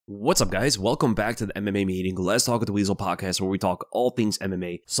What's up, guys? Welcome back to the MMA meeting. Let's talk at the Weasel podcast where we talk all things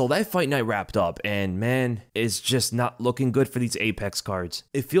MMA. So that fight night wrapped up, and man, it's just not looking good for these Apex cards.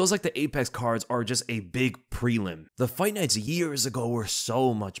 It feels like the Apex cards are just a big prelim. The fight nights years ago were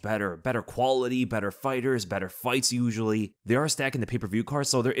so much better. Better quality, better fighters, better fights usually. They are stacking the pay-per-view cards,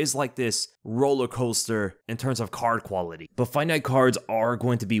 so there is like this roller coaster in terms of card quality. But fight night cards are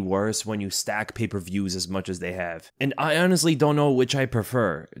going to be worse when you stack pay-per-views as much as they have. And I honestly don't know which I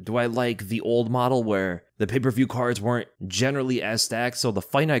prefer. Do I like the old model where the pay-per-view cards weren't generally as stacked, so the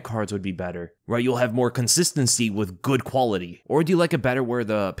fight night cards would be better, right? You'll have more consistency with good quality. Or do you like it better where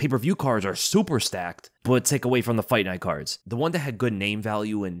the pay-per-view cards are super stacked, but take away from the fight night cards? The one that had good name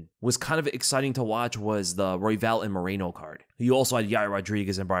value and was kind of exciting to watch was the Royval and Moreno card. You also had Yair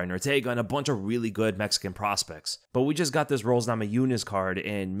Rodriguez and Brian Ortega and a bunch of really good Mexican prospects. But we just got this Rose Namajunas card,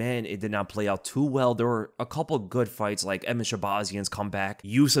 and man, it did not play out too well. There were a couple good fights, like Edmund Shabazian's comeback.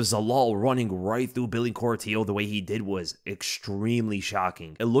 Yusuf Zalal running right through Billy Cortillo the way he did was extremely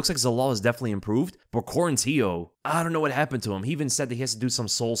shocking. It looks like Zalal has definitely improved, but Cortillo, I don't know what happened to him. He even said that he has to do some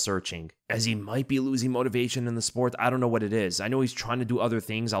soul searching, as he might be losing motivation in the sport. I don't know what it is. I know he's trying to do other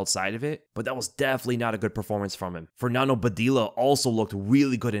things outside of it, but that was definitely not a good performance from him. Fernando Badilla also looked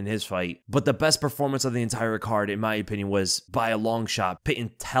really good in his fight, but the best performance of the entire card, in my opinion, was by a long shot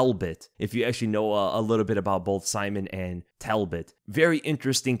Payton Talbott. If you actually know a little bit about both Simon and Talbot. Very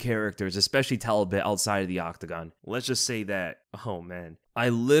interesting characters, especially Talbot outside of the octagon. Let's just say that, oh man. I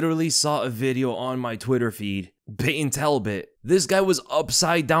literally saw a video on my Twitter feed. Payton Talbot. This guy was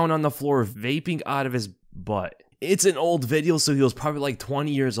upside down on the floor, vaping out of his butt. It's an old video, so he was probably like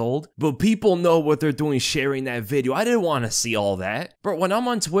 20 years old, but people know what they're doing sharing that video. I didn't want to see all that. But when I'm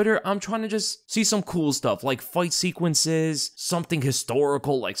on Twitter, I'm trying to just see some cool stuff, like fight sequences, something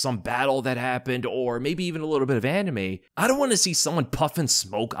historical, like some battle that happened, or maybe even a little bit of anime. I don't want to see someone puffing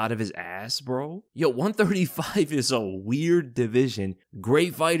smoke out of his ass, bro. Yo, 135 is a weird division.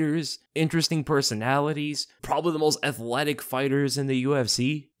 Great fighters, interesting personalities, probably the most athletic fighters in the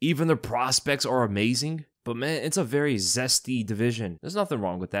UFC. Even their prospects are amazing. But man, it's a very zesty division. There's nothing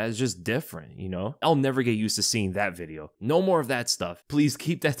wrong with that. It's just different, you know? I'll never get used to seeing that video. No more of that stuff. Please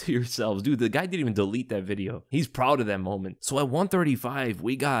keep that to yourselves. Dude, the guy didn't even delete that video. He's proud of that moment. So at 135,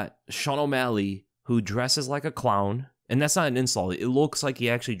 we got Sean O'Malley, who dresses like a clown. And that's not an insult. It looks like he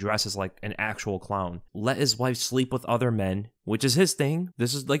actually dresses like an actual clown. Let his wife sleep with other men, which is his thing.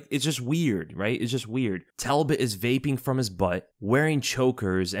 This is like, it's just weird, right? It's just weird. Talbot is vaping from his butt, wearing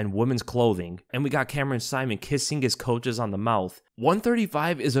chokers and women's clothing. And we got Cameron Simon kissing his coaches on the mouth.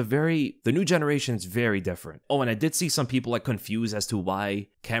 135 is the new generation is very different. Oh, and I did see some people like confused as to why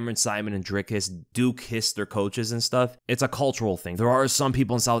Cameron Simon and Dricus do kiss their coaches and stuff. It's a cultural thing. There are some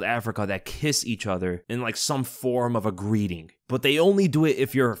people in South Africa that kiss each other in like some form of a greeting. But they only do it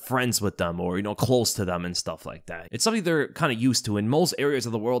if you're friends with them or, you know, close to them and stuff like that. It's something they're kind of used to. In most areas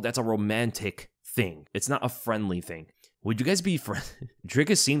of the world, that's a romantic thing. It's not a friendly thing. Would you guys be friends?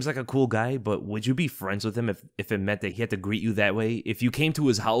 Dricus seems like a cool guy, but would you be friends with him if it meant that he had to greet you that way? If you came to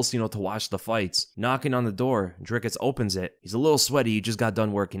his house, you know, to watch the fights, knocking on the door, Dricus opens it. He's a little sweaty. He just got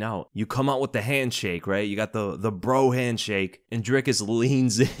done working out. You come out with the handshake, right? You got the bro handshake, and Dricus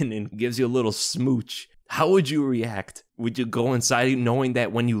leans in and gives you a little smooch. How would you react? Would you go inside knowing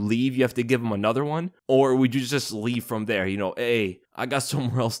that when you leave, you have to give him another one? Or would you just leave from there? You know, hey, I got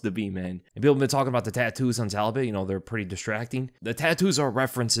somewhere else to be, man. And people have been talking about the tattoos on Talbot. You know, they're pretty distracting. The tattoos are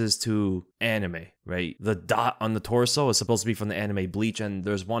references to anime, right? The dot on the torso is supposed to be from the anime Bleach, and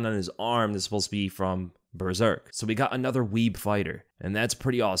there's one on his arm that's supposed to be from Berserk. So we got another weeb fighter, and that's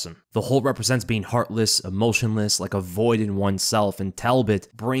pretty awesome. The whole represents being heartless, emotionless, like a void in oneself, and Talbot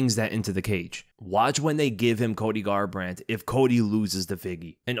brings that into the cage. Watch when they give him Cody Garbrandt if Cody loses the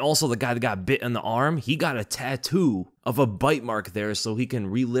Figgy. And also the guy that got bit in the arm, he got a tattoo of a bite mark there so he can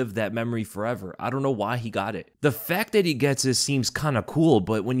relive that memory forever. I don't know why he got it. The fact that he gets it seems kind of cool,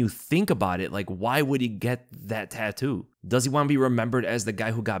 but when you think about it, like, why would he get that tattoo? Does he want to be remembered as the guy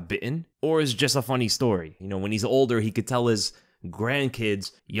who got bitten? Or is it just a funny story? You know, when he's older, he could tell his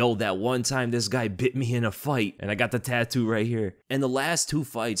grandkids, yo, that one time this guy bit me in a fight and I got the tattoo right here. And the last two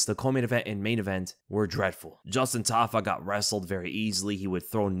fights, the co-main event and main event, were dreadful. Justin Tafa got wrestled very easily. He would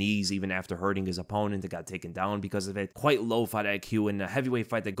throw knees even after hurting his opponent. It got taken down because of it. Quite low fight IQ, and a heavyweight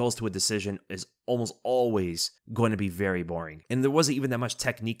fight that goes to a decision is almost always going to be very boring. And there wasn't even that much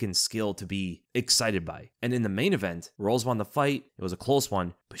technique and skill to be excited by. And in the main event, Rose won the fight. It was a close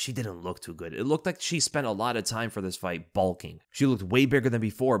one, but she didn't look too good. It looked like she spent a lot of time for this fight bulking. She looked way bigger than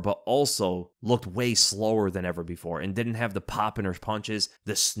before, but also looked way slower than ever before and didn't have the pop in her punches.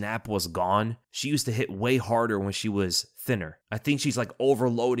 The snap was gone. She used to hit way harder when she was thinner. I think she's like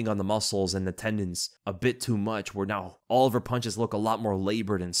overloading on the muscles and the tendons a bit too much, where now all of her punches look a lot more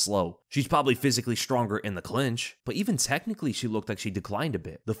labored and slow. She's probably physically stronger in the clinch, but even technically she looked like she declined a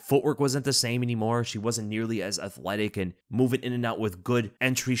bit. The footwork wasn't the same anymore. She wasn't nearly as athletic and moving in and out with good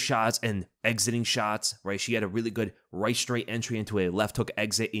entry shots and exiting shots, right? She had a really good right straight entry into a left hook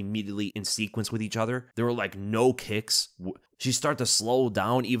exit immediately in sequence with each other. There were like no kicks. She started to slow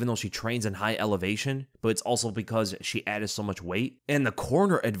down even though she trains in high elevation, but it's also because she added so much weight. And the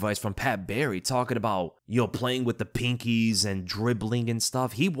corner advice from Pat Barry talking about, playing with the pinkies and dribbling and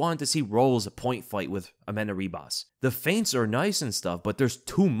stuff. He wanted to see Rose point fight with Amanda Ribas. The feints are nice and stuff, but there's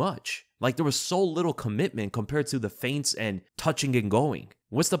too much. Like, there was so little commitment compared to the feints and touching and going.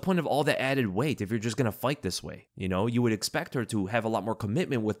 What's the point of all that added weight if you're just going to fight this way? You would expect her to have a lot more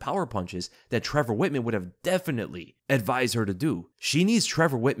commitment with power punches that Trevor Whitman would have definitely advised her to do. She needs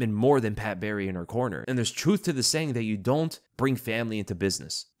Trevor Whitman more than Pat Barry in her corner. And there's truth to the saying that you don't bring family into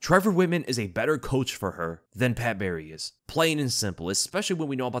business. Trevor Whitman is a better coach for her than Pat Barry is. Plain and simple, especially when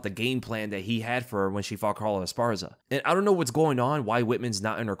we know about the game plan that he had for her when she fought Carla Esparza. And I don't know what's going on, why Whitman's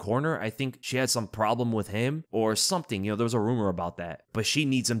not in her corner. I think she had some problem with him or something. There was a rumor about that. But she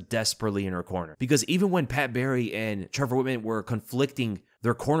needs him desperately in her corner. Because even when Pat Barry and Trevor Whitman were conflicting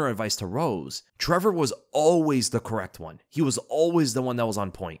their corner advice to Rose, Trevor was always the correct one. He was always the one that was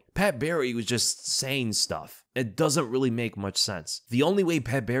on point. Pat Barry was just saying stuff. It doesn't really make much sense. The only way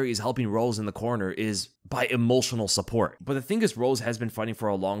Pat Barry is helping Rose in the corner is by emotional support. But the thing is, Rose has been fighting for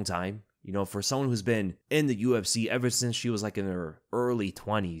a long time. For someone who's been in the UFC ever since she was like in her early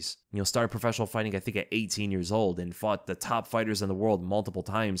 20s, started professional fighting, I think, at 18 years old and fought the top fighters in the world multiple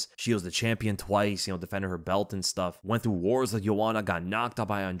times. She was the champion twice, defended her belt and stuff. Went through wars with Joanna, got knocked out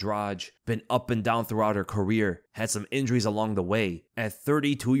by Andrade, been up and down throughout her career, had some injuries along the way. At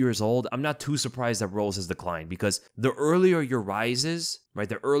 32 years old, I'm not too surprised that Rose has declined, because the earlier your rise is, right,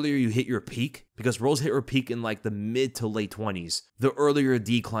 the earlier you hit your peak, because Rose hit her peak in like the mid to late 20s, the earlier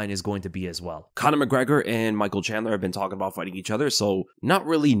decline is going to be as well. Conor McGregor and Michael Chandler have been talking about fighting each other, so not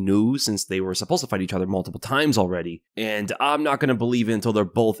really new since they were supposed to fight each other multiple times already. And I'm not going to believe it until they're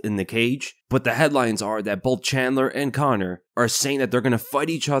both in the cage. But the headlines are that both Chandler and Conor are saying that they're going to fight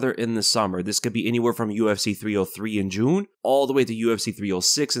each other in the summer. This could be anywhere from UFC 303 in June all the way to UFC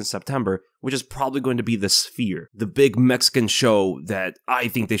 306 in September, which is probably going to be the Sphere, the big Mexican show that I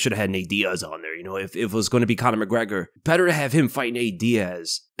think they should have had Nate Diaz on there. If it was going to be Conor McGregor, better to have him fight Nate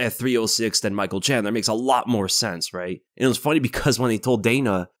Diaz at 306 than Michael Chandler. It makes a lot more sense, right? And it was funny because when they told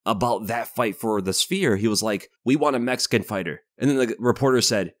Dana about that fight for the Sphere, he was like, we want a Mexican fighter. And then the reporter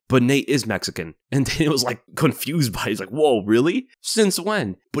said, but Nate is Mexican. And Dana was like confused by it. He's like, whoa, really? Since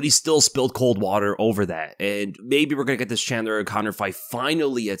when? But he still spilled cold water over that. And maybe we're going to get this Chandler and Conor fight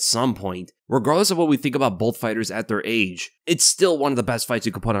finally at some point. Regardless of what we think about both fighters at their age, it's still one of the best fights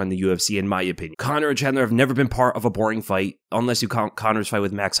you could put on the UFC, in my opinion. Conor and Chandler have never been part of a boring fight, unless you count Conor's fight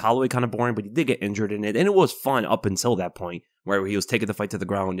with Max Holloway kind of boring, but he did get injured in it, and it was fun up until that point, where he was taking the fight to the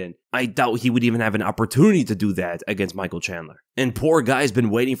ground, and I doubt he would even have an opportunity to do that against Michael Chandler. And poor guy's been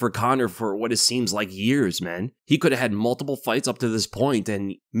waiting for Conor for what it seems like years, man. He could have had multiple fights up to this point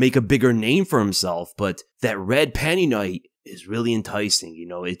and make a bigger name for himself, but that red panty night is really enticing.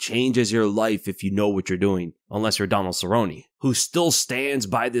 It changes your life if you know what you're doing, unless you're Donald Cerrone, who still stands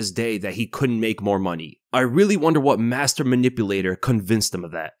by this day that he couldn't make more money. I really wonder what master manipulator convinced him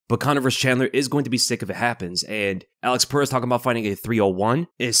of that. But Conor vs. Chandler is going to be sick if it happens, and Alex Perez talking about fighting at 301.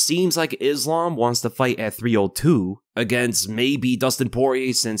 It seems like Islam wants to fight at 302 against maybe Dustin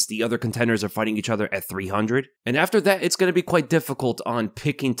Poirier, since the other contenders are fighting each other at 300. And after that, it's going to be quite difficult on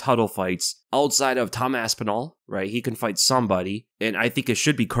picking title fights outside of Tom Aspinall, right? He can fight somebody, and I think it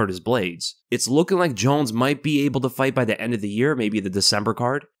should be Curtis Blades. It's looking like Jones might be able to fight by the end of the year, maybe the December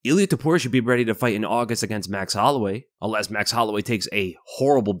card. Ilia Topuria should be ready to fight in August against Max Holloway, unless Max Holloway takes a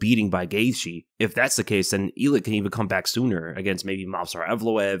horrible beating by Gaethje. If that's the case, then Ilia can even come back sooner against maybe Movsar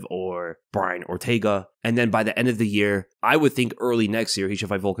Evloev or Brian Ortega. And then by the end of the year, I would think early next year, he should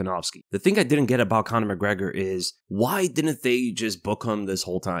fight Volkanovski. The thing I didn't get about Conor McGregor is, why didn't they just book him this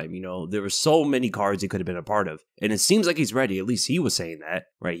whole time? There were so many cards he could have been a part of. And it seems like he's ready. At least he was saying that,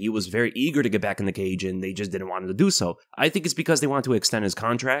 right? He was very eager to get back in the cage, and they just didn't want him to do so. I think it's because they wanted to extend his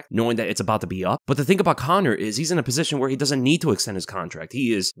contract, knowing that it's about to be up. But the thing about Conor is he's in a position where he doesn't need to extend his contract.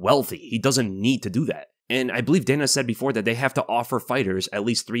 He is wealthy. He doesn't need to do that. And I believe Dana said before that they have to offer fighters at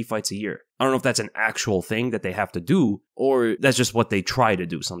least 3 fights a year. I don't know if that's an actual thing that they have to do, or that's just what they try to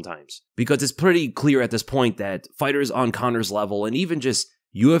do sometimes. Because it's pretty clear at this point that fighters on Conor's level, and even just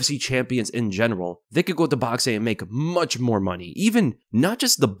UFC champions in general, they could go to boxing and make much more money. Even not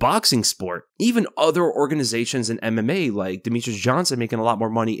just the boxing sport, even other organizations in MMA like Demetrius Johnson making a lot more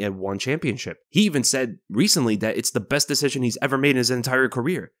money at one championship. He even said recently that it's the best decision he's ever made in his entire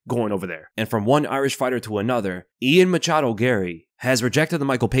career going over there. And from one Irish fighter to another, Ian Machado Garry has rejected the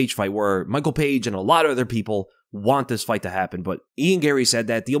Michael Page fight, where Michael Page and a lot of other people want this fight to happen, but Ian Garry said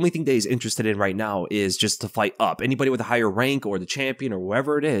that the only thing that he's interested in right now is just to fight up. Anybody with a higher rank or the champion or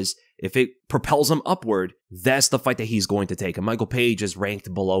whoever it is, if it propels him upward, that's the fight that he's going to take. And Michael Page is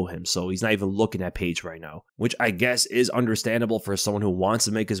ranked below him, so he's not even looking at Page right now, which I guess is understandable for someone who wants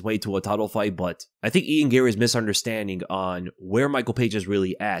to make his way to a title fight. But I think Ian Garry's misunderstanding on where Michael Page is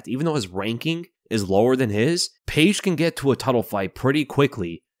really at, even though his ranking is lower than his, Page can get to a title fight pretty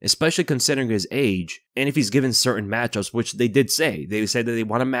quickly, especially considering his age, and if he's given certain matchups, which they did say. They said that they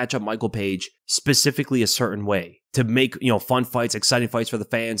want to match up Michael Page specifically a certain way to make, fun fights, exciting fights for the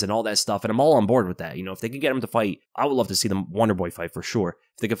fans and all that stuff, and I'm all on board with that. If they could get him to fight, I would love to see the Wonderboy fight for sure.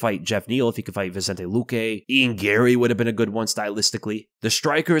 If they could fight Jeff Neal, if he could fight Vicente Luque, Ian Garry would have been a good one stylistically. The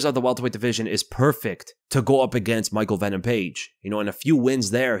strikers of the welterweight division is perfect to go up against Michael Venom Page. In a few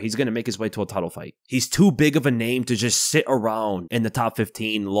wins there, he's going to make his way to a title fight. He's too big of a name to just sit around in the top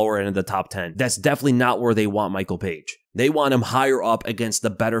 15, lower end of the top 10. That's definitely not where they want Michael Page. They want him higher up against the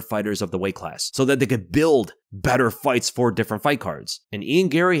better fighters of the weight class so that they could build better fights for different fight cards. And Ian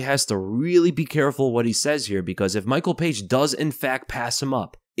Garry has to really be careful what he says here, because if Michael Page does in fact pass him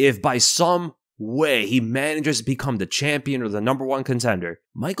up, if by some way he manages to become the champion or the #1 contender,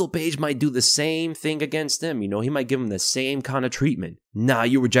 Michael Page might do the same thing against him. He might give him the same kind of treatment. Nah,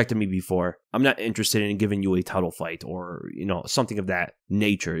 you rejected me before. I'm not interested in giving you a title fight, or, something of that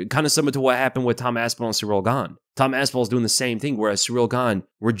nature. Kind of similar to what happened with Tom Aspinall and Ciryl Gane. Tom Aspinall is doing the same thing, whereas Ciryl Gane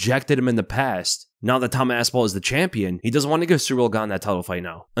rejected him in the past. Now that Tom Aspinall is the champion, he doesn't want to give Ciryl Gane that title fight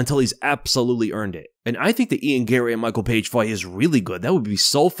now until he's absolutely earned it. And I think the Ian Garry and Michael Page fight is really good. That would be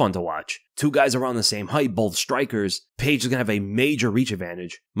so fun to watch. Two guys around the same height, both strikers. Page is going to have a major reach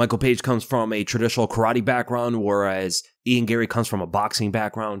advantage. Michael Page comes from a traditional karate background, whereas Ian Garry comes from a boxing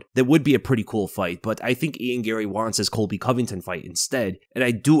background. That would be a pretty cool fight, but I think Ian Garry wants his Colby Covington fight instead, and I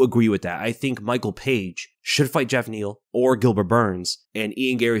do agree with that. I think Michael Page should fight Jeff Neal or Gilbert Burns, and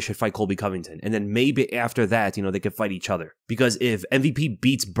Ian Garry should fight Colby Covington. And then maybe after that, they could fight each other. Because if MVP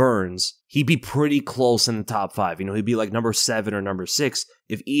beats Burns, he'd be pretty close in the top 5. He'd be like number 7 or number 6.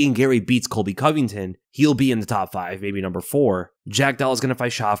 If Ian Garry beats Colby Covington, he'll be in the top 5, maybe number 4. Jack Dell is going to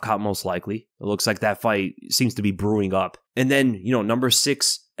fight Shavkat most likely. It looks like that fight seems to be brewing up. And then, number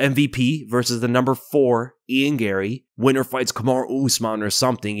 6 MVP versus the number 4 Ian Garry. Winner fights Kamaru Usman or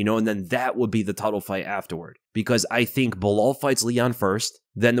something, and then that would be the title fight afterward. Because I think Bilal fights Leon first,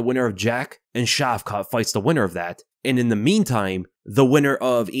 then the winner of Jack and Shavkat fights the winner of that. And in the meantime, the winner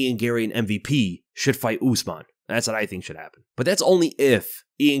of Ian Garry and MVP should fight Usman. That's what I think should happen. But that's only if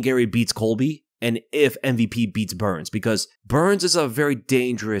Ian Garry beats Colby and if MVP beats Burns, because Burns is a very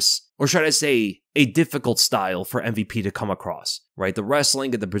dangerous, or should I say, a difficult style for MVP to come across, right? The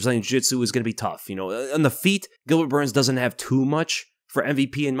wrestling and the Brazilian Jiu-Jitsu is going to be tough. On the feet, Gilbert Burns doesn't have too much for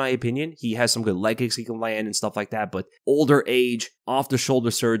MVP, in my opinion. He has some good leg kicks he can land and stuff like that, but older age,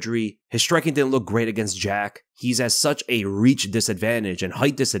 off-the-shoulder surgery, his striking didn't look great against Jack. He's at such a reach disadvantage and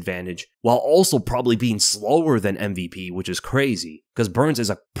height disadvantage, while also probably being slower than MVP, which is crazy, because Burns is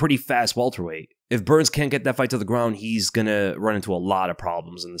a pretty fast welterweight. If Burns can't get that fight to the ground, he's going to run into a lot of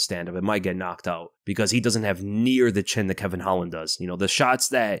problems in the stand-up. It might get knocked out because he doesn't have near the chin that Kevin Holland does. The shots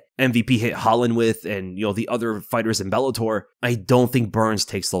that MVP hit Holland with and, the other fighters in Bellator, I don't think Burns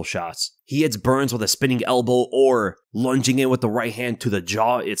takes those shots. He hits Burns with a spinning elbow or lunging in with the right hand to the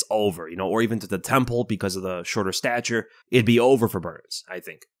jaw, it's over, or even to the temple because of the shorter stature. It'd be over for Burns, I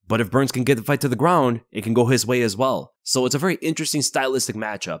think. But if Burns can get the fight to the ground, it can go his way as well. So it's a very interesting stylistic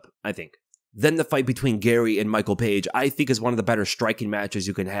matchup, I think. Then the fight between Garry and Michael Page, I think, is one of the better striking matches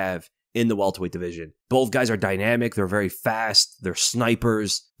you can have in the welterweight division. Both guys are dynamic, they're very fast, they're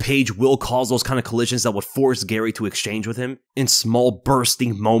snipers. Page will cause those kind of collisions that would force Garry to exchange with him in small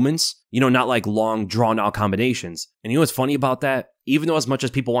bursting moments, not like long drawn out combinations. And what's funny about that? Even though as much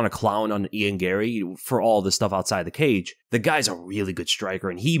as people want to clown on Ian Garry for all the stuff outside the cage, the guy's a really good striker,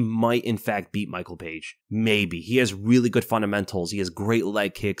 and he might in fact beat Michael Page. Maybe. He has really good fundamentals, he has great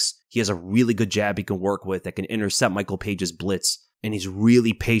leg kicks, he has a really good jab he can work with that can intercept Michael Page's blitz. And he's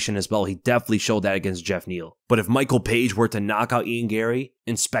really patient as well. He definitely showed that against Jeff Neal. But if Michael Page were to knock out Ian Garry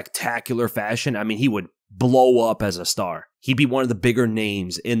in spectacular fashion, he would blow up as a star. He'd be one of the bigger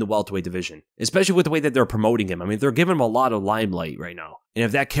names in the welterweight division, especially with the way that they're promoting him. They're giving him a lot of limelight right now. And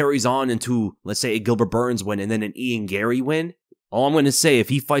if that carries on into, let's say, a Gilbert Burns win and then an Ian Garry win, All I'm going to say, if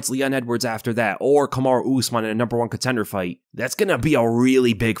he fights Leon Edwards after that, or Kamaru Usman in a number 1 contender fight, that's going to be a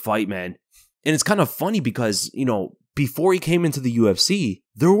really big fight, man. And it's kind of funny because, before he came into the UFC,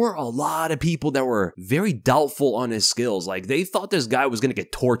 there were a lot of people that were very doubtful on his skills. Like, they thought this guy was going to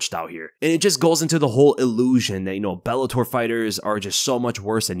get torched out here. And it just goes into the whole illusion that, Bellator fighters are just so much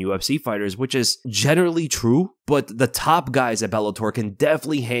worse than UFC fighters, which is generally true. But the top guys at Bellator can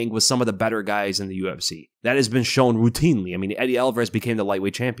definitely hang with some of the better guys in the UFC. That has been shown routinely. I mean, Eddie Alvarez became the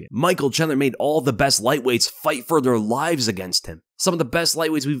lightweight champion. Michael Chandler made all the best lightweights fight for their lives against him. Some of the best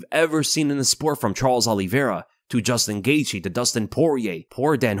lightweights we've ever seen in the sport, from Charles Oliveira to Justin Gaethje, to Dustin Poirier.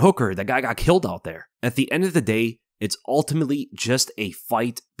 Poor Dan Hooker, the guy got killed out there. At the end of the day, it's ultimately just a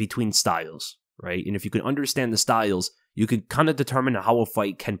fight between styles, right? And if you can understand the styles, you can kind of determine how a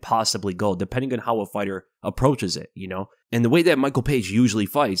fight can possibly go, depending on how a fighter approaches it, And the way that Michael Page usually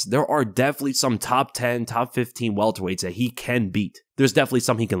fights, there are definitely some top 10, top 15 welterweights that he can beat. There's definitely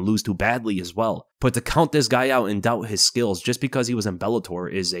some he can lose to badly as well. But to count this guy out and doubt his skills just because he was in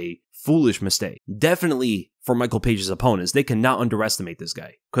Bellator is a foolish mistake. Definitely for Michael Page's opponents, they cannot underestimate this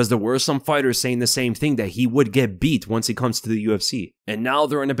guy. Because there were some fighters saying the same thing, that he would get beat once he comes to the UFC. And now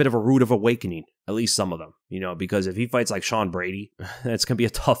they're in a bit of a rude of awakening. At least some of them, because if he fights like Sean Brady, that's going to be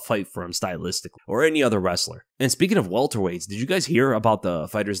a tough fight for him stylistically, or any other wrestler. And speaking of welterweights, did you guys hear about the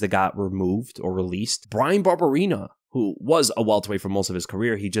fighters that got removed or released? Bryan Barberena, who was a welterweight for most of his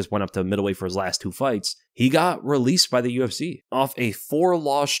career, he just went up to middleweight for his last 2 fights. He got released by the UFC off a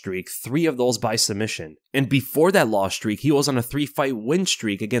 4-loss streak, 3 of those by submission. And before that loss streak, he was on a 3-fight win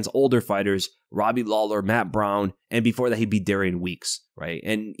streak against older fighters, Robbie Lawler, Matt Brown, and before that he beat Darian Weeks, right?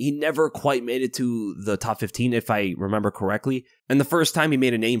 And he never quite made it to the top 15, if I remember correctly. And the first time he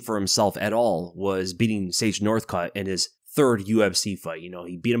made a name for himself at all was beating Sage Northcutt in his 3rd UFC fight.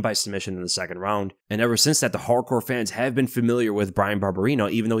 He beat him by submission in the 2nd round. And ever since that, the hardcore fans have been familiar with Bryan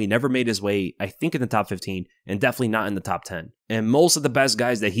Barberena, even though he never made his way, I think, in the top 15, and definitely not in the top 10. And most of the best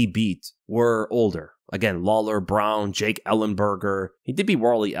guys that he beat were older. Again, Lawler, Brown, Jake Ellenberger. He did beat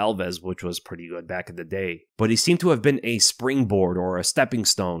Warlley Alves, which was pretty good back in the day. But he seemed to have been a springboard or a stepping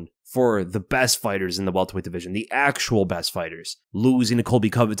stone for the best fighters in the welterweight division, the actual best fighters. Losing to Colby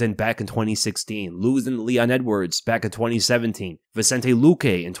Covington back in 2016, losing to Leon Edwards back in 2017, Vicente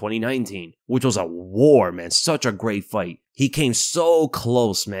Luque in 2019, which was a war, man, such a great fight. He came so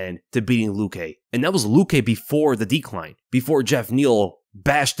close, man, to beating Luque. And that was Luque before the decline, before Jeff Neal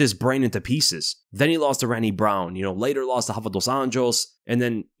bashed his brain into pieces. Then he lost to Randy Brown, later lost to Rafa dos Anjos, and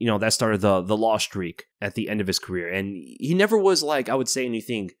then, that started the loss streak at the end of his career. And he never was, I would say,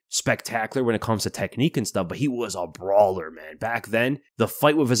 anything spectacular when it comes to technique and stuff, but he was a brawler, man. Back then, the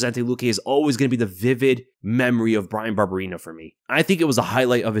fight with Vicente Luque is always going to be the vivid memory of Bryan Barberena for me. I think it was a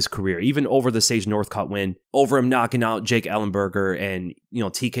highlight of his career, even over the Sage Northcutt win, over him knocking out Jake Ellenberger and,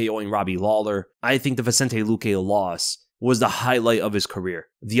 TKOing Robbie Lawler. I think the Vicente Luque loss was the highlight of his career.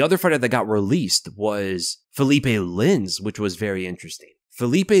 The other fighter that got released was Felipe Lins, which was very interesting.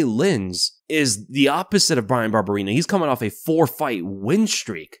 Felipe Lins is the opposite of Bryan Barberena. He's coming off a 4-fight win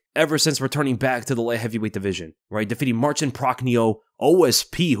streak ever since returning back to the light heavyweight division, right? Defeating Marcin Prachnio,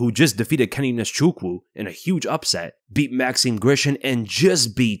 OSP, who just defeated Kenny Nzechukwu in a huge upset, beat Maxim Grishin, and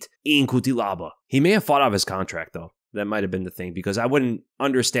just beat Ian Cutelaba. He may have fought out his contract, though. That might have been the thing, because I wouldn't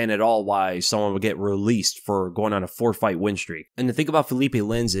understand at all why someone would get released for going on a 4-fight win streak. And the thing about Felipe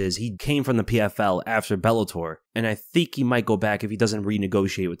Lins is he came from the PFL after Bellator, and I think he might go back if he doesn't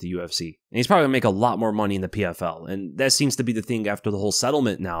renegotiate with the UFC. And he's probably going to make a lot more money in the PFL, and that seems to be the thing after the whole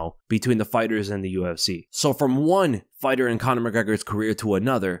settlement now between the fighters and the UFC. So from one fighter in Conor McGregor's career to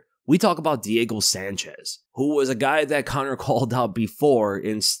another, we talk about Diego Sanchez, who was a guy that Conor called out before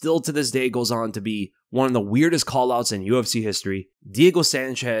and still to this day goes on to be one of the weirdest callouts in UFC history. Diego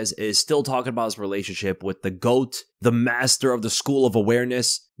Sanchez is still talking about his relationship with the GOAT, the master of the School of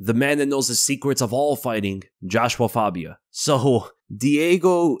Awareness, the man that knows the secrets of all fighting, Joshua Fabia. So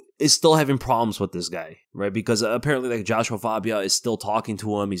Diego is still having problems with this guy, right? Because apparently Joshua Fabia is still talking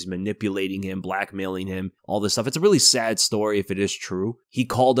to him. He's manipulating him, blackmailing him, all this stuff. It's a really sad story if it is true. He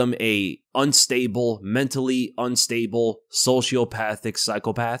called him a unstable, mentally unstable, sociopathic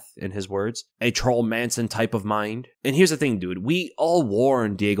psychopath, in his words. A Charles Manson type of mind. And here's the thing, dude. We all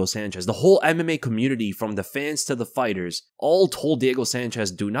warned Diego Sanchez. The whole MMA community, from the fans to the fighters, all told Diego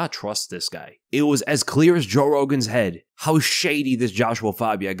Sanchez, do not trust this guy. It was as clear as Joe Rogan's head how shady this Joshua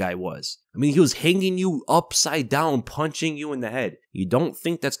Fabia guy was. I mean, he was hanging you upside down, punching you in the head. You don't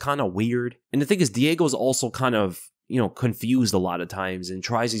think that's kind of weird? And the thing is, Diego's also kind of, confused a lot of times and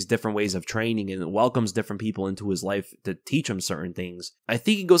tries these different ways of training and welcomes different people into his life to teach him certain things. I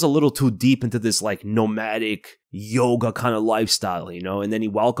think he goes a little too deep into this nomadic yoga kind of lifestyle, you know, and then he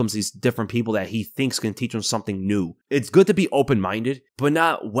welcomes these different people that he thinks can teach him something new. It's good to be open-minded, but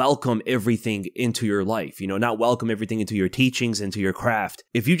not welcome everything into your life, you know, not welcome everything into your teachings, into your craft.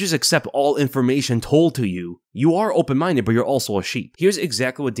 If you just accept all information told to you, you are open-minded, but you're also a sheep. Here's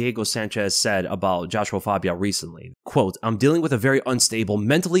exactly what Diego Sanchez said about Joshua Fabia recently. Quote, "I'm dealing with a very unstable,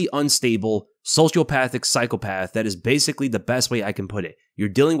 mentally unstable, sociopathic psychopath. That is basically the best way I can put it. You're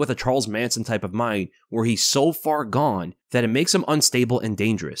dealing with a Charles Manson type of mind where he's so far gone that it makes him unstable and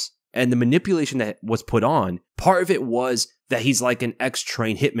dangerous. And the manipulation that was put on, part of it was that he's like an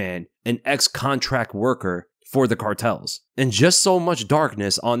ex-trained hitman, an ex-contract worker for the cartels. And just so much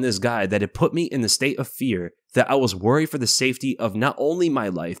darkness on this guy that it put me in the state of fear that I was worried for the safety of not only my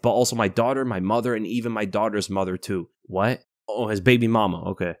life, but also my daughter, my mother, and even my daughter's mother too." What? Oh, his baby mama,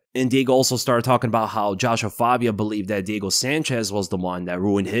 okay. And Diego also started talking about how Joshua Fabia believed that Diego Sanchez was the one that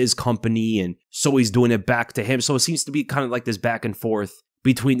ruined his company, and so he's doing it back to him. So it seems to be kind of like this back and forth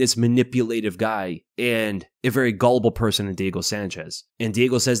between this manipulative guy and a very gullible person in Diego Sanchez. And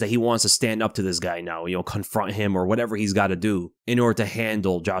Diego says that he wants to stand up to this guy now, you know, confront him or whatever he's got to do in order to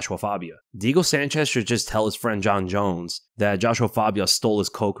handle Joshua Fabia. Diego Sanchez should just tell his friend John Jones that Joshua Fabia stole his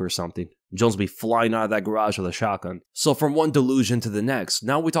coke or something. Jones will be flying out of that garage with a shotgun. So from one delusion to the next,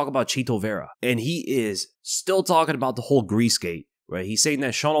 now we talk about Chito Vera. And he is still talking about the whole grease gate. Right, he's saying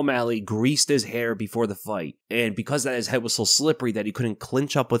that Sean O'Malley greased his hair before the fight, and because that his head was so slippery that he couldn't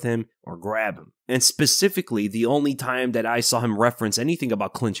clinch up with him or grab him. And specifically, the only time that I saw him reference anything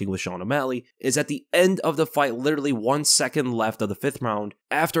about clinching with Sean O'Malley is at the end of the fight, literally 1 second left of the 5th round,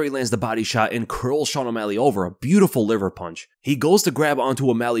 after he lands the body shot and curls Sean O'Malley over, a beautiful liver punch. He goes to grab onto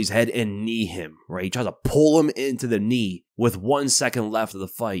O'Malley's head and knee him, right? He tries to pull him into the knee with 1 second left of the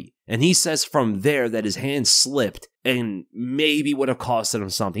fight. And he says from there that his hand slipped and maybe would have costed him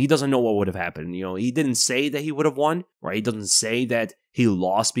something. He doesn't know what would have happened. You know, he didn't say that he would have won, right? He doesn't say that he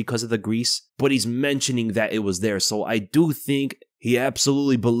lost because of the grease, but he's mentioning that it was there. So I do think he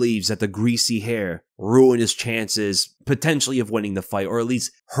absolutely believes that the greasy hair ruined his chances potentially of winning the fight, or at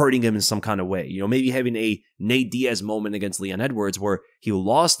least hurting him in some kind of way. You know, maybe having a Nate Diaz moment against Leon Edwards where he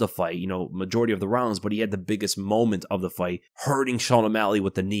lost the fight, you know, majority of the rounds, but he had the biggest moment of the fight, hurting Sean O'Malley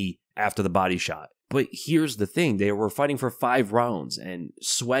with the knee after the body shot. But here's the thing, they were fighting for 5 rounds and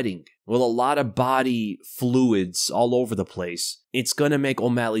sweating with a lot of body fluids all over the place. It's gonna make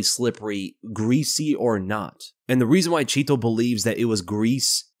O'Malley slippery, greasy or not. And the reason why Chito believes that it was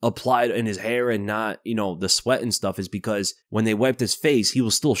grease applied in his hair and not, you know, the sweat and stuff is because when they wiped his face, he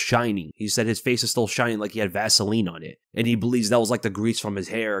was still shining. He said his face is still shining like he had Vaseline on it. And he believes that was like the grease from his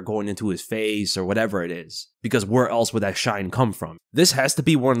hair going into his face or whatever it is. Because where else would that shine come from? This has to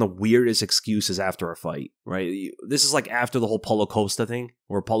be one of the weirdest excuses after a fight, right? This is like after the whole Paulo Costa thing,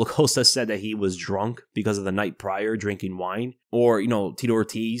 where Paulo Costa said that he was drunk because of the night prior drinking wine. Or, you know, Tito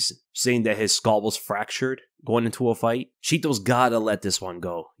Ortiz saying that his skull was fractured going into a fight. Chito's gotta let this one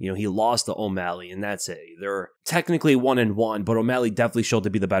go. You know, he lost to O'Malley, and that's it. They're technically 1-1, but O'Malley definitely showed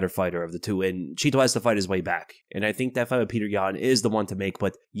to be the better fighter of the two, and Chito has to fight his way back. And I think that fight with Peter Yan is the one to make,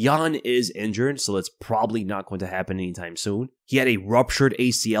 but Yan is injured, so it's probably not going to happen anytime soon. He had a ruptured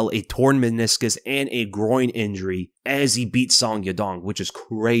ACL, a torn meniscus, and a groin injury as he beat Song Yadong, which is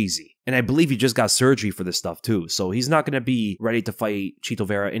crazy. And I believe he just got surgery for this stuff too, so he's not going to be ready to fight Chito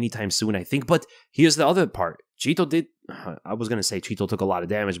Vera anytime soon, I think. But here's the other part. Chito did, I was going to say Chito took a lot of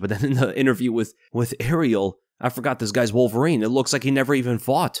damage, but then in the interview with Ariel, I forgot this guy's Wolverine. It looks like he never even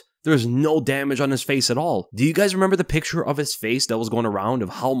fought. There's no damage on his face at all. Do you guys remember the picture of his face that was going around of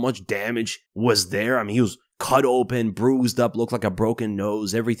how much damage was there? I mean, he was cut open, bruised up, looked like a broken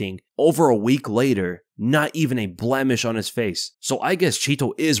nose, everything. Over a week later, not even a blemish on his face. So I guess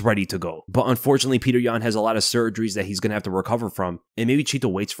Chito is ready to go. But unfortunately, Peter Yan has a lot of surgeries that he's going to have to recover from. And maybe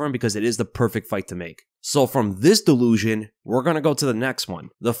Chito waits for him because it is the perfect fight to make. So from this delusion, we're going to go to the next one.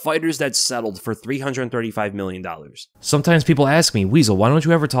 The fighters that settled for $335 million. Sometimes people ask me, Weasel, why don't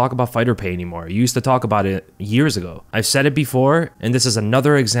you ever talk about fighter pay anymore? You used to talk about it years ago. I've said it before, and this is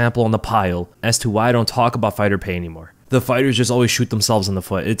another example on the pile as to why I don't talk about fighter pay anymore. The fighters just always shoot themselves in the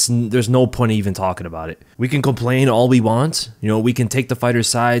foot. There's no point even talking about it. We can complain all we want. You know, we can take the fighters'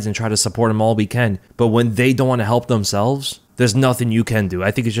 sides and try to support them all we can. But when they don't want to help themselves, there's nothing you can do.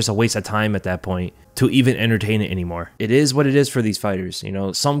 I think it's just a waste of time at that point to even entertain it anymore. It is what it is for these fighters. You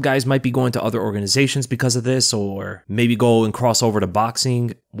know, some guys might be going to other organizations because of this, or maybe go and cross over to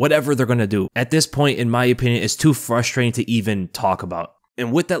boxing, whatever they're going to do. At this point, in my opinion, it's too frustrating to even talk about.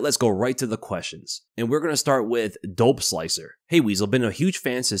 And with that, let's go right to the questions. And we're going to start with Dope Slicer. Hey Weasel, been a huge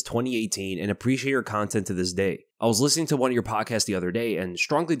fan since 2018 and appreciate your content to this day. I was listening to one of your podcasts the other day and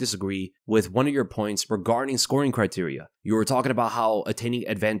strongly disagree with one of your points regarding scoring criteria. You were talking about how attaining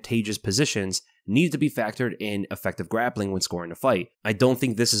advantageous positions need to be factored in effective grappling when scoring a fight. I don't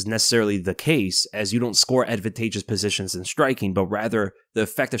think this is necessarily the case, as you don't score advantageous positions in striking, but rather the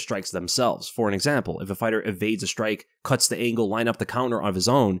effective strikes themselves. For an example, if a fighter evades a strike, cuts the angle, line up the counter of his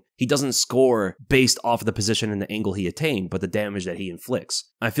own, he doesn't score based off of the position and the angle he attained, but the damage that he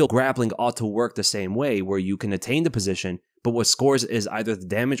inflicts. I feel grappling ought to work the same way, where you can attain the position, but what scores is either the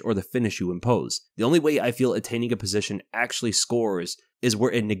damage or the finish you impose. The only way I feel attaining a position actually scores is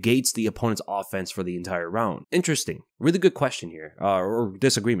where it negates the opponent's offense for the entire round. Interesting. Really good question here, or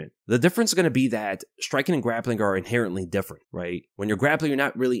disagreement. The difference is going to be that striking and grappling are inherently different, right? When you're grappling, you're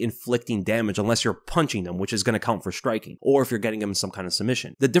not really inflicting damage unless you're punching them, which is going to count for striking, or if you're getting them in some kind of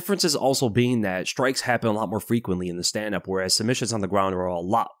submission. The difference is also being that strikes happen a lot more frequently in the stand-up, whereas submissions on the ground are a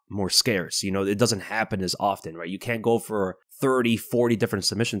lot more scarce. You know, it doesn't happen as often, right? You can't go for 30, 40 different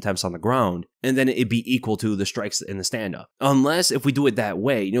submission attempts on the ground, and then it'd be equal to the strikes in the stand-up. Unless if we do it that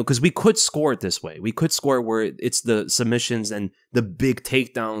way, you know, because we could score it this way. We could score it where it's the submissions and the big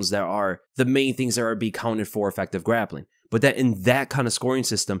takedowns that are the main things that are being counted for effective grappling. But that in that kind of scoring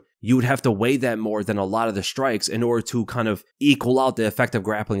system, you would have to weigh that more than a lot of the strikes in order to kind of equal out the effective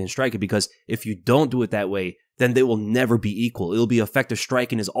grappling and striking, because if you don't do it that way, then they will never be equal. It'll be effective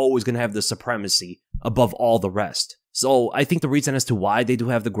striking is always going to have the supremacy above all the rest. So I think the reason as to why they do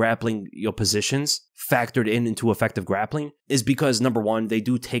have the grappling positions factored into effective grappling is because, number one, they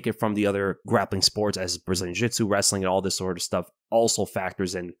do take it from the other grappling sports, as Brazilian Jiu-Jitsu, wrestling, and all this sort of stuff also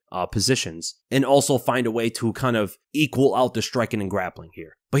factors in positions, and also find a way to kind of equal out the striking and grappling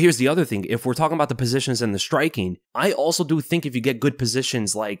here. But here's the other thing. If we're talking about the positions and the striking, I also do think if you get good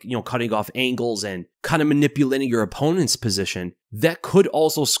positions like, you know, cutting off angles and kind of manipulating your opponent's position, that could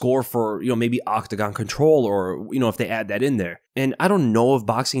also score for, you know, maybe octagon control, or, you know, if they add that in there. And I don't know if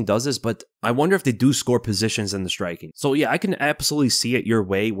boxing does this, but I wonder if they do score positions in the striking. So yeah, I can absolutely see it your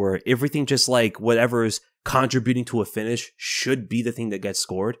way, where everything just like whatever is contributing to a finish should be the thing that gets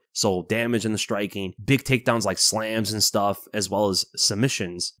scored. So damage in the striking, big takedowns like slams and stuff, as well as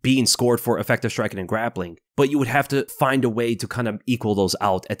submissions being scored for effective striking and grappling. But you would have to find a way to kind of equal those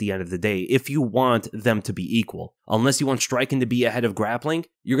out at the end of the day if you want them to be equal. Unless you want striking to be ahead of grappling,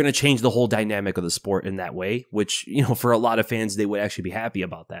 you're going to change the whole dynamic of the sport in that way, which, you know, for a lot of fans, they would actually be happy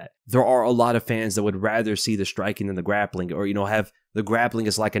about that. There are a lot of fans that would rather see the striking than the grappling, or, you know, have the grappling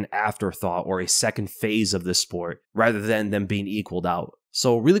as like an afterthought or a second phase of the sport rather than them being equaled out.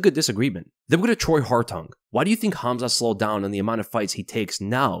 So really good disagreement. Then we go to Troy Hartung. Why do you think Khamzat slowed down on the amount of fights he takes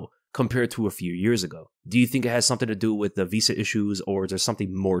now compared to a few years ago? Do you think it has something to do with the visa issues, or is there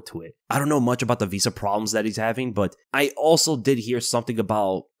something more to it? I don't know much about the visa problems that he's having, but I also did hear something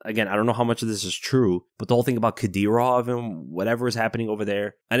about, again, I don't know how much of this is true, but the whole thing about Kadyrov and whatever is happening over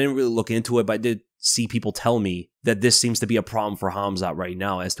there. I didn't really look into it, but I did see people tell me that this seems to be a problem for Khamzat right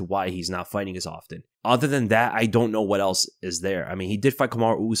now as to why he's not fighting as often. Other than that, I don't know what else is there. I mean, he did fight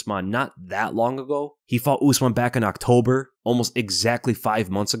Kamaru Usman not that long ago. He fought Usman back in October, almost exactly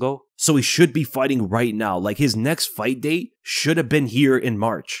 5 months ago. So he should be fighting right now. Like, his next fight date should have been here in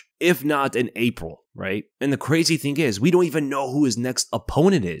March, if not in April, right? And the crazy thing is, we don't even know who his next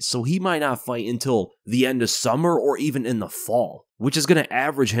opponent is. So he might not fight until the end of summer or even in the fall, which is going to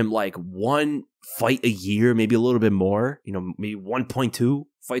average him like one fight a year, maybe a little bit more, you know, maybe 1.2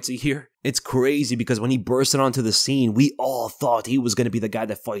 fights a year. It's crazy because when he bursted onto the scene, we all thought he was going to be the guy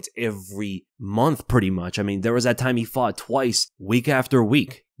that fights every month pretty much. I mean, there was that time he fought twice, week after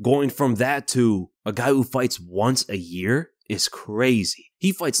week. Going from that to a guy who fights once a year is crazy.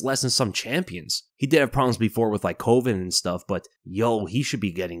 He fights less than some champions. He did have problems before with like COVID and stuff, but yo, he should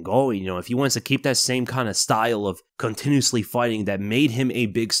be getting going. You know, if he wants to keep that same kind of style of continuously fighting that made him a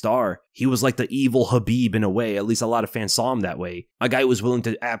big star, he was like the evil Khabib in a way. At least a lot of fans saw him that way. A guy who was willing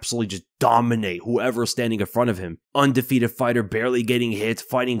to absolutely just dominate whoever's standing in front of him. Undefeated fighter, barely getting hit,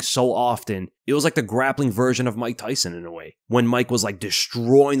 fighting so often. It was like the grappling version of Mike Tyson in a way. When Mike was like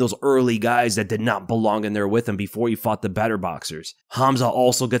destroying those early guys that did not belong in there with him before he fought the better boxers. Khamzat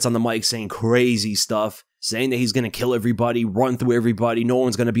also gets on the mic saying crazy stuff, saying that he's going to kill everybody, run through everybody, no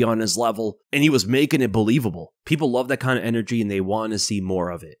one's going to be on his level, and he was making it believable. People love that kind of energy and they want to see more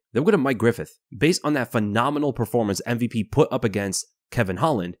of it. Then we go to Mike Griffith. Based on that phenomenal performance MVP put up against Kevin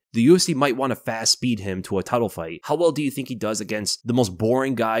Holland, the UFC might want to fast speed him to a title fight. How well do you think he does against the most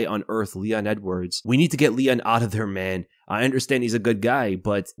boring guy on earth, Leon Edwards? We need to get Leon out of there, man. I understand he's a good guy,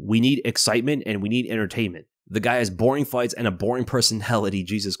 but we need excitement and we need entertainment. The guy has boring fights and a boring personality,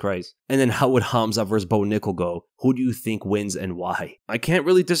 Jesus Christ. And then how would Khamzat versus Bo Nickal go? Who do you think wins and why? I can't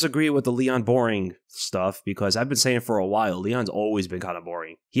really disagree with the Leon boring stuff because I've been saying for a while, Leon's always been kind of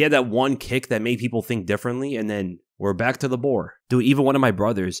boring. He had that one kick that made people think differently, and then we're back to the bore. Dude, even one of my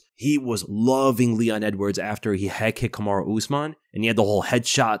brothers, he was loving Leon Edwards after he head kicked Kamaru Usman, and he had the whole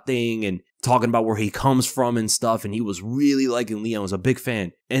headshot thing and talking about where he comes from and stuff, and he was really liking Leon, was a big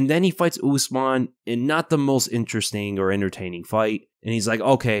fan. And then he fights Usman in not the most interesting or entertaining fight, and he's like,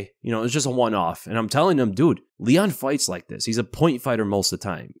 okay, it's just a one-off. And I'm telling him, dude, Leon fights like this. He's a point fighter most of the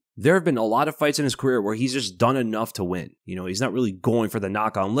time. There have been a lot of fights in his career where he's just done enough to win. He's not really going for the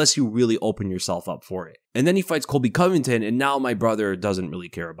knockout unless you really open yourself up for it. And then he fights Colby Covington, and now my brother doesn't really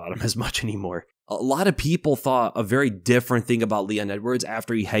care about him as much anymore. A lot of people thought a very different thing about Leon Edwards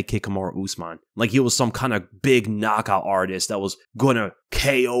after he head kicked Kamaru Usman. Like he was some kind of big knockout artist that was gonna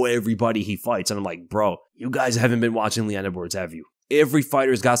KO everybody he fights. And I'm like, bro, you guys haven't been watching Leon Edwards, have you? Every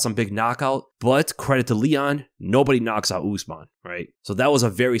fighter's got some big knockout, but credit to Leon, nobody knocks out Usman, right? So that was a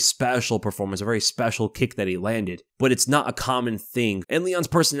very special performance, a very special kick that he landed, but it's not a common thing. And Leon's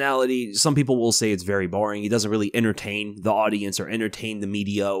personality, some people will say it's very boring. He doesn't really entertain the audience or entertain the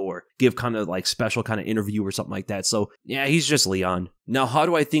media or give kind of like special kind of interview or something like that. So yeah, he's just Leon. Now, how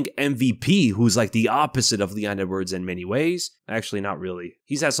do I think MVP, who's like the opposite of Leon Edwards in many ways? Actually, not really.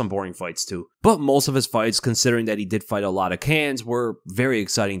 He's had some boring fights too. But most of his fights, considering that he did fight a lot of cans, were very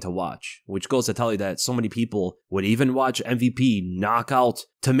exciting to watch. Which goes to tell you that so many people would even watch MVP knock out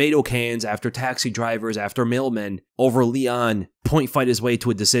tomato cans after taxi drivers, after mailmen, over Leon point fight his way to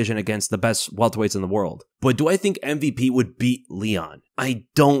a decision against the best welterweights in the world. But do I think MVP would beat Leon? I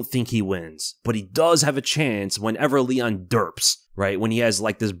don't think he wins, but he does have a chance whenever Leon derps, right? When he has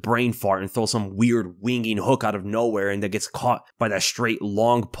like this brain fart and throws some weird winging hook out of nowhere and that gets caught by that straight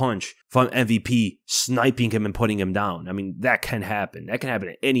long punch from MVP sniping him and putting him down. I mean, that can happen. That can happen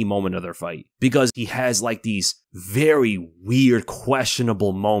at any moment of their fight because he has like these very weird,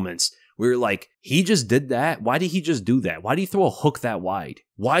 questionable moments where you're like, he just did that? Why did he just do that? Why did he throw a hook that wide?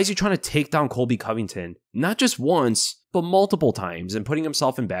 Why is he trying to take down Colby Covington? Not just once, but multiple times and putting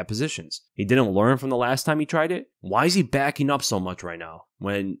himself in bad positions. He didn't learn from the last time he tried it? Why is he backing up so much right now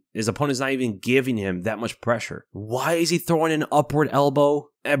when his opponent's not even giving him that much pressure? Why is he throwing an upward elbow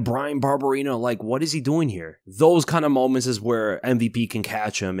at Brian Barberena? Like, what is he doing here? Those kind of moments is where MVP can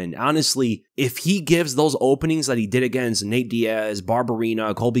catch him. And honestly, if he gives those openings that he did against Nate Diaz,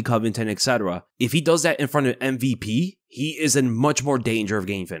 Barberena, Colby Covington, etc., if he does that in front of MVP, he is in much more danger of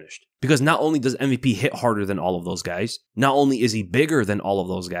getting finished. Because not only does MVP hit harder than all of those guys, not only is he bigger than all of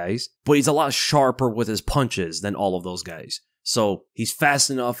those guys, but he's a lot sharper with his punches than all of those guys. So he's fast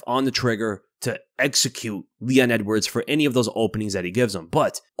enough on the trigger to execute Leon Edwards for any of those openings that he gives him.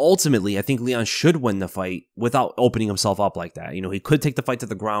 But ultimately, I think Leon should win the fight without opening himself up like that. He could take the fight to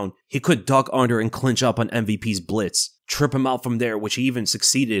the ground. He could duck under and clinch up on MVP's blitz, trip him out from there, which he even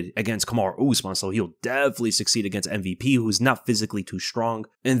succeeded against Kamaru Usman. So he'll definitely succeed against MVP, who's not physically too strong.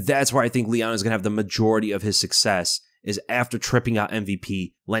 And that's where I think Leon is going to have the majority of his success, is after tripping out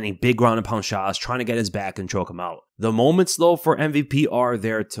MVP, landing big ground and pound shots, trying to get his back and choke him out. The moments, though, for MVP are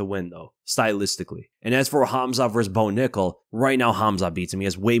there to win, though, stylistically. And as for Khamzat versus Bo Nickal, right now Khamzat beats him. He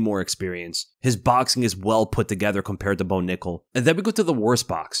has way more experience. His boxing is well put together compared to Bo Nickal. And then we go to the worst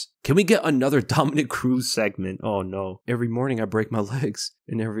box. Can we get another Dominick Cruz segment? Oh no. Every morning I break my legs,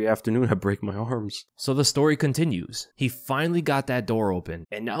 and every afternoon I break my arms. So the story continues. He finally got that door open,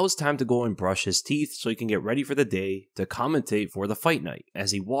 and now it's time to go and brush his teeth so he can get ready for the day to commentate for the fight night.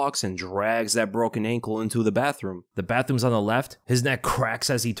 As he walks and drags that broken ankle into the bathroom. The bathroom's on the left. His neck cracks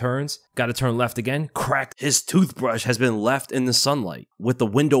as he turns. Gotta turn left again. Cracked. His toothbrush has been left in the sunlight with the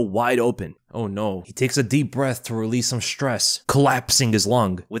window wide open. Oh no. He takes a deep breath to release some stress, collapsing his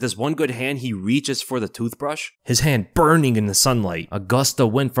lung. With his one good hand, he reaches for the toothbrush, his hand burning in the sunlight. A gust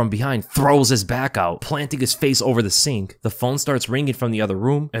of wind from behind throws his back out, planting his face over the sink. The phone starts ringing from the other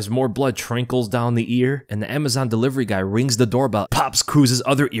room as more blood trickles down the ear, and the Amazon delivery guy rings the doorbell, pops Cruz's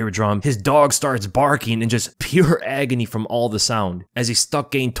other eardrum. His dog starts barking in just pure agony from all the sound as he's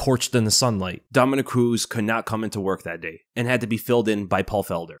stuck getting torched in the sunlight. Dominick Cruz could not come into work that day and had to be filled in by Paul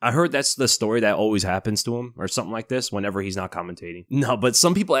Felder. I heard that's the story that always happens to him or something like this whenever he's not commentating. No, but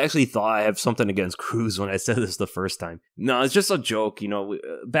some people actually thought I have something against Cruz when I said this the first time. No, it's just a joke.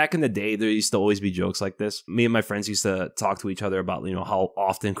 Back in the day, there used to always be jokes like this. Me and my friends used to talk to each other about, how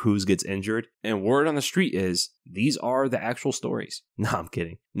often Cruz gets injured. And word on the street is these are the actual stories. No, I'm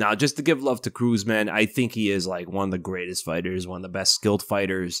kidding. Now, just to give love to Cruz, man, I think he is like one of the greatest fighters, one of the best skilled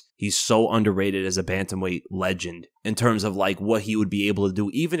fighters. He's so underrated as a bantamweight legend in terms of like what he would be able to do,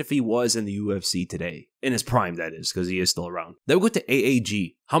 even if he was in the UFC today. In his prime, that is, because he is still around. Then we go to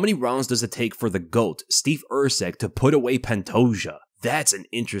AAG. How many rounds does it take for the GOAT, Steve Erceg, to put away Pantoja? That's an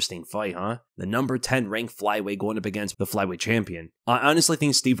interesting fight, huh? The number 10 ranked flyweight going up against the flyweight champion. I honestly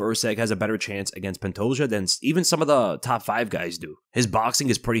think Steve Erceg has a better chance against Pantoja than even some of the top 5 guys do. His boxing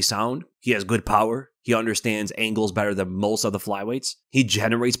is pretty sound. He has good power. He understands angles better than most of the flyweights. He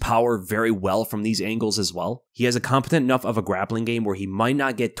generates power very well from these angles as well. He has a competent enough of a grappling game where he might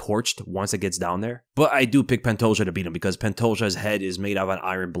not get torched once it gets down there. But I do pick Pantoja to beat him because Pantoja's head is made out of an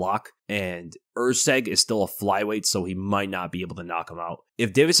iron block and Erceg is still a flyweight, so he might not be able to knock him out.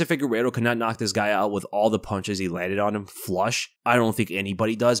 If Deiveson Figueiredo cannot knock this guy out with all the punches he landed on him flush, I don't think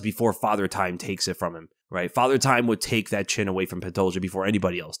anybody does before Father Time takes it from him. Right, Father Time would take that chin away from Pantoja before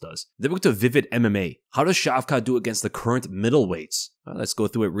anybody else does. Then we go to Vivid MMA. How does Shavkat do against the current middleweights? Let's go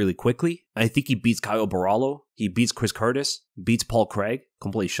through it really quickly. I think he beats Caio Borralho. He beats Chris Curtis. Beats Paul Craig.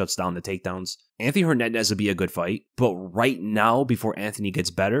 Completely shuts down the takedowns. Anthony Hernandez would be a good fight. But right now, before Anthony gets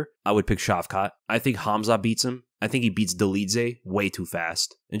better, I would pick Shavkat. I think Khamzat beats him. I think he beats Delidze way too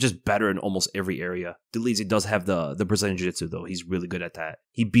fast. And just better in almost every area. Delidze does have the Brazilian Jiu-Jitsu though. He's really good at that.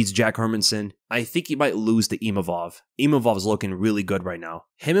 He beats Jack Hermanson. I think he might lose to Imavov. Imavov's looking really good right now.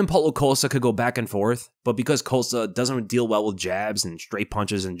 Him and Paulo Costa could go back and forth. But because Costa doesn't deal well with jabs and straight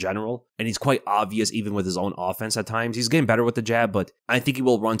punches in general, and he's quite obvious even with his own offense at times, he's getting better with the jab, but I think he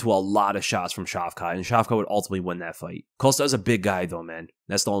will run to a lot of shots from Shavkat, and Shavkat would ultimately win that fight. Costa is a big guy though, man.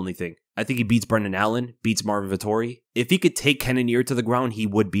 That's the only thing. I think he beats Brendan Allen, beats Marvin Vettori. If he could take Cannonier to the ground, he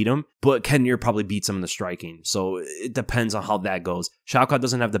would beat him, but Cannonier probably beats him in the striking, so it depends on how that goes. Shavkat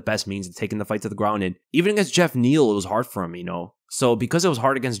doesn't have the best means of taking the fight to the ground, and even against Jeff Neal, it was hard for him, you know? So because it was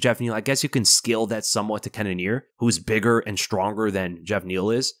hard against Jeff Neal, I guess you can scale that somewhat to Cannonier, who's bigger and stronger than Jeff Neal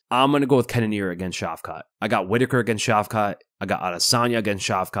is. I'm going to go with Cannonier against Shavkat. I got Whitaker against Shavkat. I got Adesanya against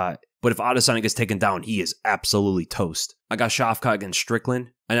Shavkat. But if Adesanya gets taken down, he is absolutely toast. I got Shavkat against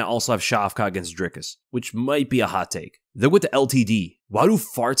Strickland, and I also have Shavkat against Dricus, which might be a hot take. Then with the LTD, why do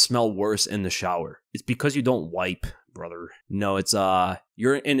farts smell worse in the shower? It's because you don't wipe, brother. No, it's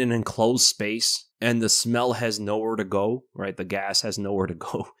you're in an enclosed space and the smell has nowhere to go, right? The gas has nowhere to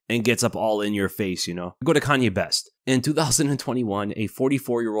go and gets up all in your face, you know? Go to Kanye Best. In 2021, a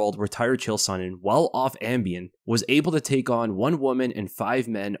 44-year-old retired Chael Sonnen, while off Ambien, was able to take on 1 woman and 5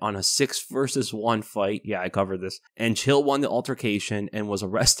 men on a 6-versus-1 fight. Yeah, I covered this. And Chael won the altercation and was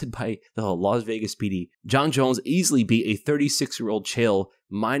arrested by the Las Vegas PD. Jon Jones easily beat a 36-year-old Chael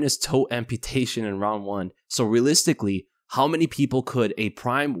minus toe amputation in round 1. So realistically, how many people could a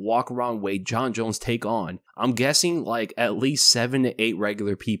prime walk-around weight Jon Jones take on? I'm guessing like at least 7 to 8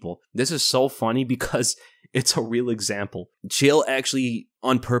 regular people. This is so funny because it's a real example. Chael actually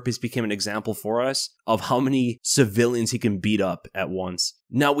on purpose became an example for us of how many civilians he can beat up at once.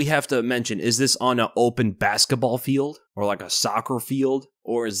 Now we have to mention, is this on an open basketball field or like a soccer field?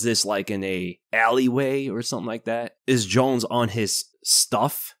 Or is this like in a alleyway or something like that? Is Jones on his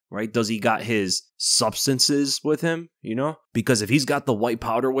stuff? Right? Does he got his substances with him, you know? Because if he's got the white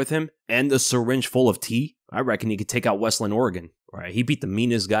powder with him and the syringe full of tea, I reckon he could take out Westland, Oregon. Right? He beat the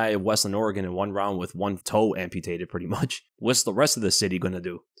meanest guy of Westland, Oregon in 1 round with 1 toe amputated pretty much. What's the rest of the city going to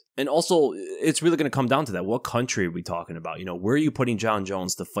do? And also, it's really going to come down to that. What country are we talking about? You know, where are you putting Jon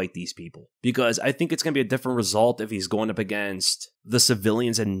Jones to fight these people? Because I think it's going to be a different result if he's going up against the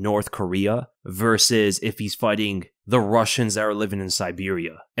civilians in North Korea versus if he's fighting the Russians that are living in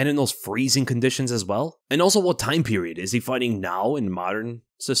Siberia. And in those freezing conditions as well. And also, what time period? Is he fighting now in modern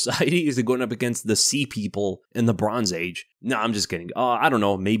society? Is he going up against the sea people in the Bronze Age? No, I'm just kidding. I don't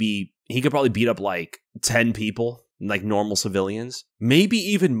know. Maybe he could probably beat up like 10 people. Like normal civilians. Maybe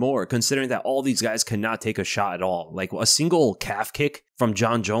even more, considering that all these guys cannot take a shot at all. Like a single calf kick from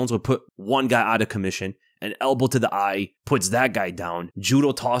Jon Jones would put one guy out of commission. An elbow to the eye puts that guy down.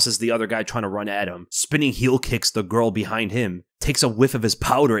 Judo tosses the other guy trying to run at him. Spinning heel kicks the girl behind him. Takes a whiff of his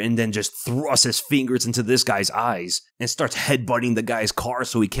powder and then just thrusts his fingers into this guy's eyes and starts headbutting the guy's car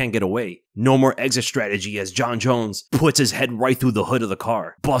so he can't get away. No more exit strategy as Jon Jones puts his head right through the hood of the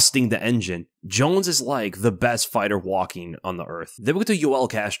car, busting the engine. Jones is like the best fighter walking on the earth. Then we go to Yoel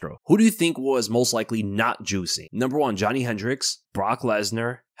Castro. Who do you think was most likely not juicing? Number 1, Johnny Hendricks, Brock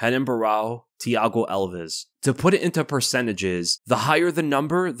Lesnar, Renan Barão, Thiago Alves. To put it into percentages, the higher the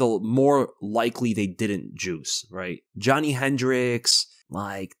number, the more likely they didn't juice, right? Johnny Hendricks,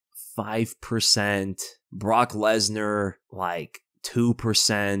 like 5%. Brock Lesnar, like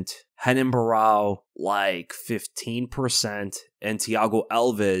 2%. Renan Barão like 15%, and Thiago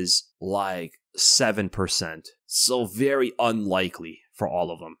Alves like 7%. So very unlikely for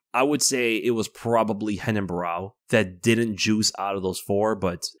all of them. I would say it was probably Renan Barão that didn't juice out of those four,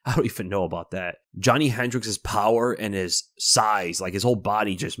 but I don't even know about that. Johnny Hendricks' power and his size, like his whole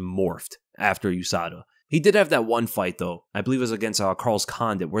body just morphed after USADA. He did have that one fight, though. I believe it was against Carlos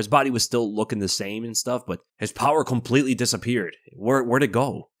Condit, where his body was still looking the same and stuff, but his power completely disappeared. Where'd it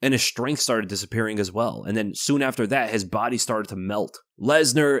go? And his strength started disappearing as well. And then soon after that, his body started to melt.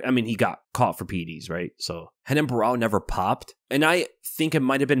 Lesnar, I mean, he got caught for PEDs, right? So Renan Barão never popped. And I think it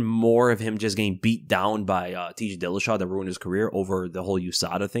might have been more of him just getting beat down by TJ Dillashaw that ruined his career over the whole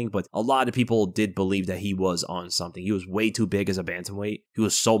USADA thing. But a lot of people did believe that he was on something. He was way too big as a bantamweight. He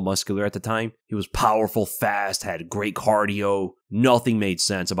was so muscular at the time. He was powerful, fast, had great cardio. Nothing made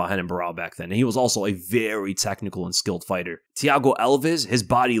sense about Renan Barão back then. And he was also a very technical and skilled fighter. Thiago Alves, his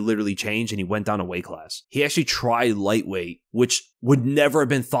body literally changed and he went down a weight class. He actually tried lightweight, which would never have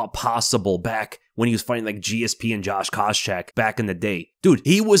been thought possible back when he was fighting like GSP and Josh Koscheck back in the day. Dude,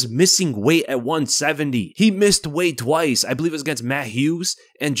 he was missing weight at 170. He missed weight twice. I believe it was against Matt Hughes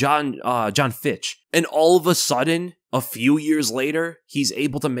and John Fitch. And all of a sudden, a few years later, he's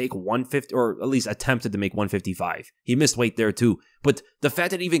able to make 150, or at least attempted to make 155. He missed weight there too. But the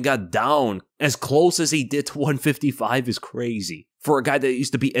fact that he even got down as close as he did to 155 is crazy for a guy that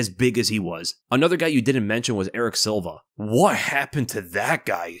used to be as big as he was. Another guy you didn't mention was Eric Silva. What happened to that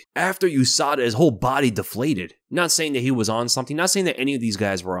guy? After USADA, his whole body deflated. Not saying that he was on something, not saying that any of these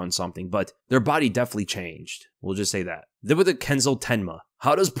guys were on something, but their body definitely changed. We'll just say that. Then with the Kenzo Tenma.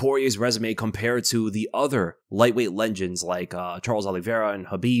 How does Poirier's resume compare to the other lightweight legends like Charles Oliveira and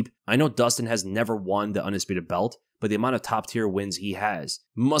Khabib? I know Dustin has never won the undisputed belt, but the amount of top-tier wins he has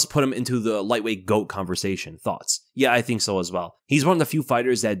must put him into the lightweight GOAT conversation. Thoughts? Yeah, I think so as well. He's one of the few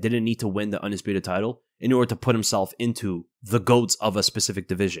fighters that didn't need to win the undisputed title in order to put himself into the GOATs of a specific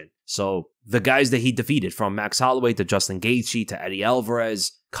division. So the guys that he defeated, from Max Holloway to Justin Gaethje to Eddie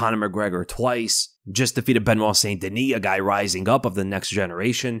Alvarez, Conor McGregor twice, just defeated Benoit Saint Denis, a guy rising up of the next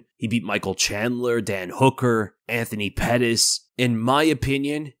generation. He beat Michael Chandler, Dan Hooker, Anthony Pettis. In my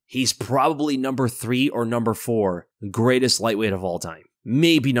opinion, he's probably number 3 or number 4 greatest lightweight of all time.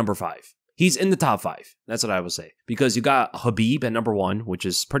 Maybe number 5. He's in the top 5. That's what I would say. Because you got Khabib at number 1, which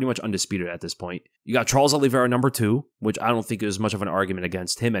is pretty much undisputed at this point. You got Charles Oliveira number 2, which I don't think there's much of an argument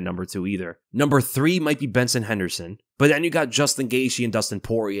against him at number 2 either. Number 3 might be Benson Henderson. But then you got Justin Gaethje and Dustin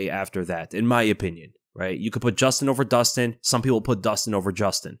Poirier after that, in my opinion. Right? You could put Justin over Dustin. Some people put Dustin over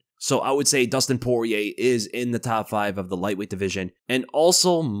Justin. So I would say Dustin Poirier is in the top 5 of the lightweight division, and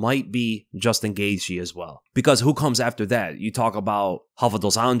also might be Justin Gaethje as well. Because who comes after that? You talk about Rafa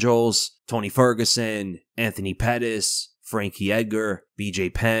dos Anjos, Tony Ferguson, Anthony Pettis, Frankie Edgar,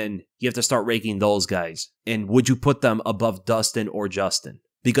 BJ Penn. You have to start ranking those guys. And would you put them above Dustin or Justin?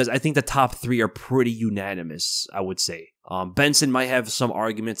 Because I think the top 3 are pretty unanimous, I would say. Benson might have some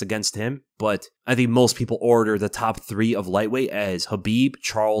arguments against him, but I think most people order the top 3 of lightweight as Khabib,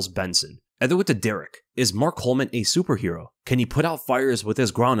 Charles, Benson. And then with the Derek, is Mark Coleman a superhero? Can he put out fires with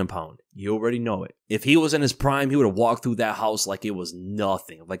his ground and pound? You already know it. If he was in his prime, he would have walked through that house like it was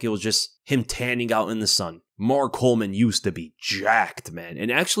nothing. Like it was just him tanning out in the sun. Mark Coleman used to be jacked, man.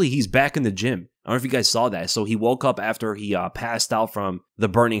 And actually, he's back in the gym. I don't know if you guys saw that. So he woke up after he passed out from the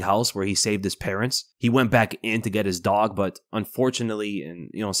burning house where he saved his parents. He went back in to get his dog, but unfortunately,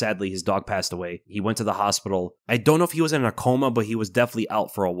 and sadly, his dog passed away. He went to the hospital. I don't know if he was in a coma, but he was definitely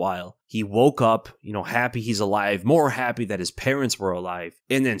out for a while. He woke up, happy he's alive, more happy that his parents were alive.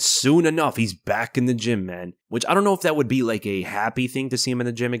 And then soon enough, he's back in the gym, man. Which I don't know if that would be like a happy thing to see him in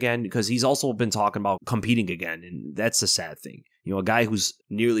the gym again, because he's also been talking about competing again, and that's a sad thing. A guy who's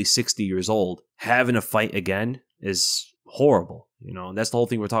nearly 60 years old, having a fight again is horrible. That's the whole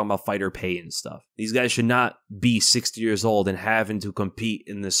thing we're talking about, fighter pay and stuff. These guys should not be 60 years old and having to compete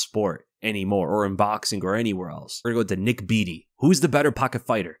in this sport anymore, or in boxing or anywhere else. We're going to go to Nick Beatty. Who's the better pocket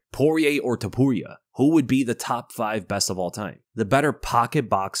fighter, Poirier or Topuria? Who would be the top 5 best of all time? The better pocket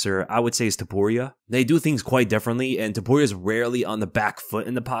boxer, I would say, is Topuria. They do things quite differently, and Topuria is rarely on the back foot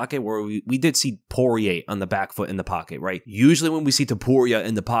in the pocket, where we did see Poirier on the back foot in the pocket, right? Usually when we see Topuria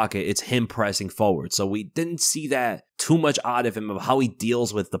in the pocket, it's him pressing forward. So we didn't see that too much out of him, of how he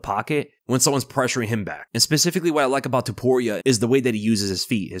deals with the pocket when someone's pressuring him back. And specifically what I like about Topuria is the way that he uses his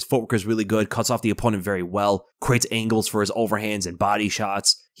feet. His footwork is really good, cuts off the opponent very well, creates angles for his overhands and body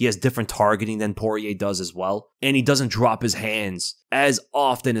shots. He has different targeting than Poirier does as well. And he doesn't drop his hands as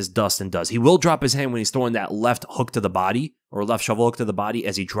often as Dustin does. He will drop his hand when he's throwing that left hook to the body, or left shovel hook to the body,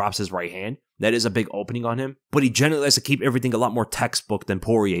 as he drops his right hand. That is a big opening on him, but he generally likes to keep everything a lot more textbook than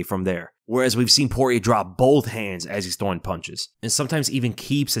Poirier from there. Whereas we've seen Poirier drop both hands as he's throwing punches, and sometimes even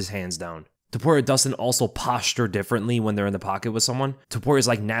keeps his hands down. Topuria doesn't also posture differently when they're in the pocket with someone. Topuria is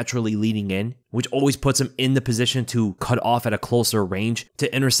like naturally leaning in, which always puts him in the position to cut off at a closer range,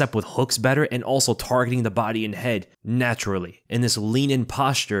 to intercept with hooks better, and also targeting the body and head naturally. And this lean-in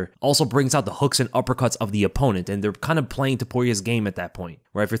posture also brings out the hooks and uppercuts of the opponent, and they're kind of playing Topuria's game at that point.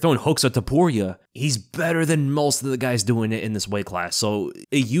 Where if you're throwing hooks at Topuria, he's better than most of the guys doing it in this weight class, so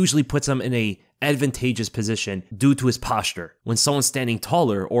it usually puts him in a advantageous position due to his posture. When someone's standing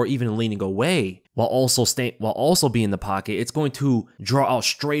taller or even leaning away while also being in the pocket, it's going to draw out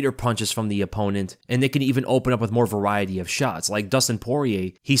straighter punches from the opponent, and they can even open up with more variety of shots. Like Dustin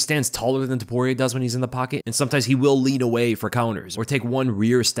Poirier, he stands taller than Topuria does when he's in the pocket, and sometimes he will lean away for counters or take one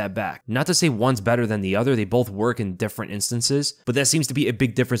rear step back. Not to say one's better than the other, they both work in different instances, but that seems to be a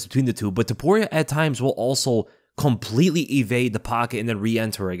big difference between the two. But Topuria at times will also completely evade the pocket and then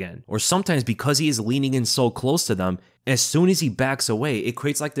re-enter again. Or sometimes because he is leaning in so close to them, as soon as he backs away, it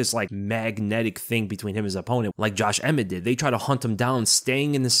creates like this magnetic thing between him and his opponent, like Josh Emmett did. They try to hunt him down,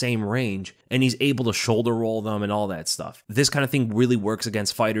 staying in the same range, and he's able to shoulder roll them and all that stuff. This kind of thing really works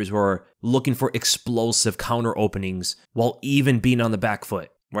against fighters who are looking for explosive counter openings while even being on the back foot.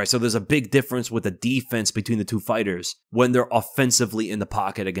 Right, so there's a big difference with the defense between the two fighters when they're offensively in the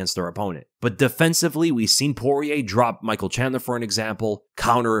pocket against their opponent. But defensively, we've seen Poirier drop Michael Chandler for an example,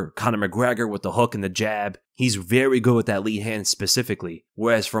 counter Conor McGregor with the hook and the jab. He's very good with that lead hand specifically.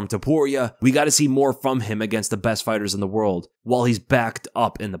 Whereas from Topuria, we got to see more from him against the best fighters in the world while he's backed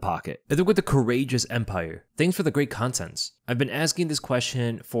up in the pocket. And then with the Courageous Empire, thanks for the great contents. I've been asking this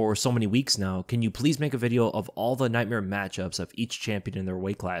question for so many weeks now. Can you please make a video of all the nightmare matchups of each champion in their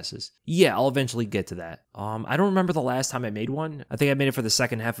weight classes? Yeah, I'll eventually get to that. I don't remember the last time I made one. I think I made it for the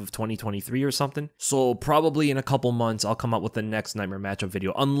second half of 2023 or something. So probably in a couple months, I'll come up with the next nightmare matchup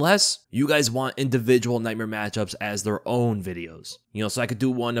video. Unless you guys want individual nightmare matchups as their own videos. You know, so I could do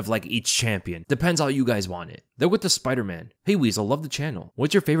one of like each champion. Depends how you guys want it. They're with the Spider-Man. Hey Weasel, love the channel.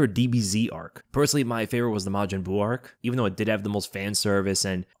 What's your favorite DBZ arc? Personally, my favorite was the Majin Buu arc, even though it did have the most fan service,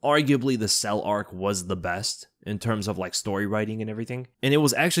 and arguably the Cell arc was the best in terms of like story writing and everything. And it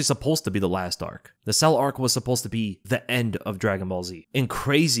was actually supposed to be the last arc. The Cell arc was supposed to be the end of Dragon Ball Z. And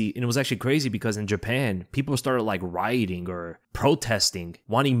it was actually crazy because in Japan, people started like rioting or protesting,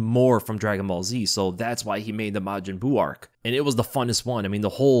 wanting more from Dragon Ball Z. So that's why he made the Majin Buu arc. And it was the funnest one. I mean, the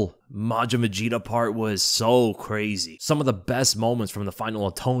whole Majin Vegeta part was so crazy. Some of the best moments, from the final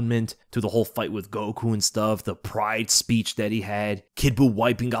atonement to the whole fight with Goku and stuff, the pride speech that he had, Kid Buu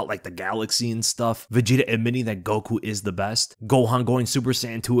wiping out like the galaxy and stuff, Vegeta admitting that Goku is the best, Gohan going Super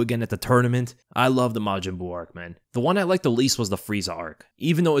Saiyan 2 again at the tournament. I love the Majin Buu arc, man. The one I liked the least was the Frieza arc.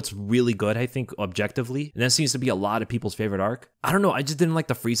 Even though it's really good, I think, objectively, and that seems to be a lot of people's favorite arc. I don't know, I just didn't like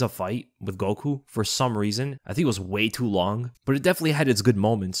the Frieza fight with Goku for some reason. I think it was way too long, but it definitely had its good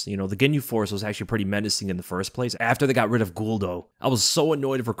moments. You know, the Ginyu Force was actually pretty menacing in the first place. After they got rid of Guldo, I was so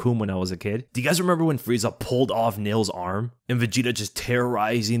annoyed for Cocoon when I was a kid. Do you guys remember when Frieza pulled off Nail's arm and Vegeta just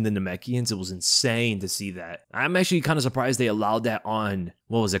terrorizing the Namekians? It was insane to see that. I'm actually kind of surprised they allowed that on,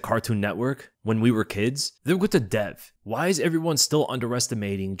 what was it, Cartoon Network? When we were kids. Then with the Dev. Why is everyone still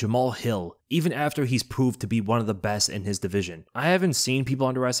underestimating Jamal Hill, even after he's proved to be one of the best in his division? I haven't seen people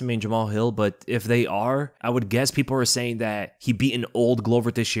underestimating Jamal Hill, but if they are, I would guess people are saying that he beat an old Glover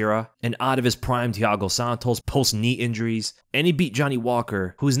Teixeira, and out of his prime Thiago Santos post-knee injuries, and he beat Johnny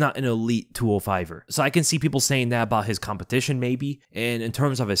Walker, who's not an elite 205er. So I can see people saying that about his competition maybe, and in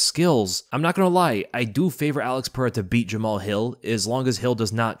terms of his skills, I'm not gonna lie, I do favor Alex Pereira to beat Jamal Hill as long as Hill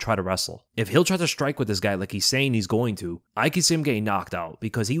does not try to wrestle. If Hill tries to strike with this guy like he's saying he's going to, I can see him getting knocked out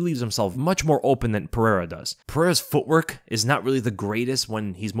because he leaves himself much more open than Pereira does. Pereira's footwork is not really the greatest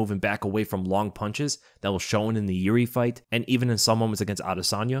when he's moving back away from long punches. That was shown in the Yuri fight, and even in some moments against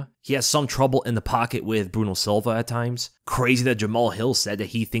Adesanya. He has some trouble in the pocket with Bruno Silva at times. Crazy that Jamal Hill said that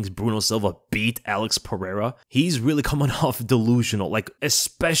he thinks Bruno Silva beat Alex Pereira. He's really coming off delusional, like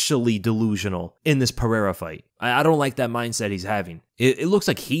especially delusional in this Pereira fight. I don't like that mindset he's having. It looks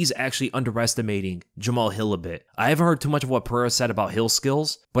like he's actually underestimating Jamal Hill a bit. I haven't heard too much of what Pereira said about Hill's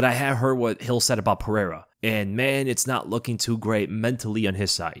skills, but I have heard what Hill said about Pereira. And man, it's not looking too great mentally on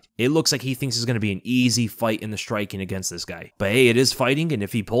his side. It looks like he thinks it's going to be an easy fight in the striking against this guy. But hey, it is fighting, and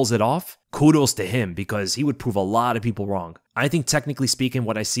if he pulls it off, kudos to him, because he would prove a lot of people wrong. I think technically speaking,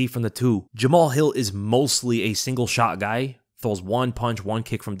 what I see from the two, Jamal Hill is mostly a single shot guy throws one punch, one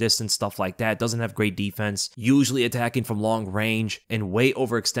kick from distance, stuff like that. Doesn't have great defense, usually attacking from long range, and way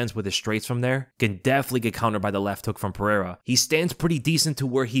overextends with his straights from there. Can definitely get countered by the left hook from Pereira. He stands pretty decent to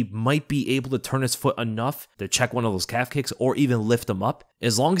where he might be able to turn his foot enough to check one of those calf kicks or even lift him up,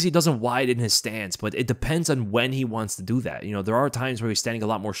 as long as he doesn't widen his stance. But it depends on when he wants to do that. You know, there are times where he's standing a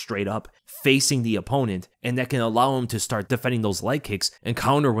lot more straight up, facing the opponent, and that can allow him to start defending those leg kicks and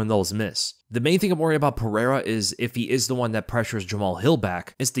counter when those miss. The main thing I'm worried about Pereira is if he is the one that pressures Jamal Hill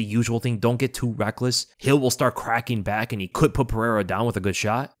back. It's the usual thing, don't get too reckless. Hill will start cracking back and he could put Pereira down with a good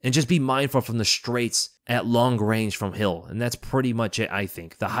shot. And just be mindful from the straights at long range from Hill, and that's pretty much it, I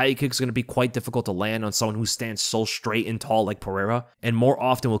think. The high kick is going to be quite difficult to land on someone who stands so straight and tall like Pereira, and more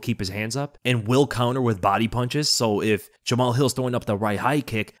often will keep his hands up, and will counter with body punches. So if Jamal Hill's throwing up the right high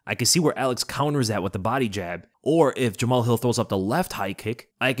kick, I can see where Alex counters that with the body jab. Or if Jamal Hill throws up the left high kick,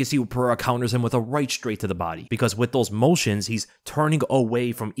 I can see where Pereira counters him with a right straight to the body. Because with those motions, he's turning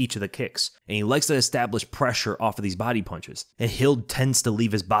away from each of the kicks. And he likes to establish pressure off of these body punches. And Hill tends to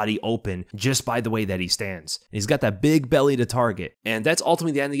leave his body open just by the way that he stands. And he's got that big belly to target. And that's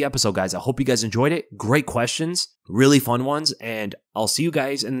ultimately the end of the episode, guys. I hope you guys enjoyed it. Great questions, really fun ones, and I'll see you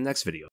guys in the next video.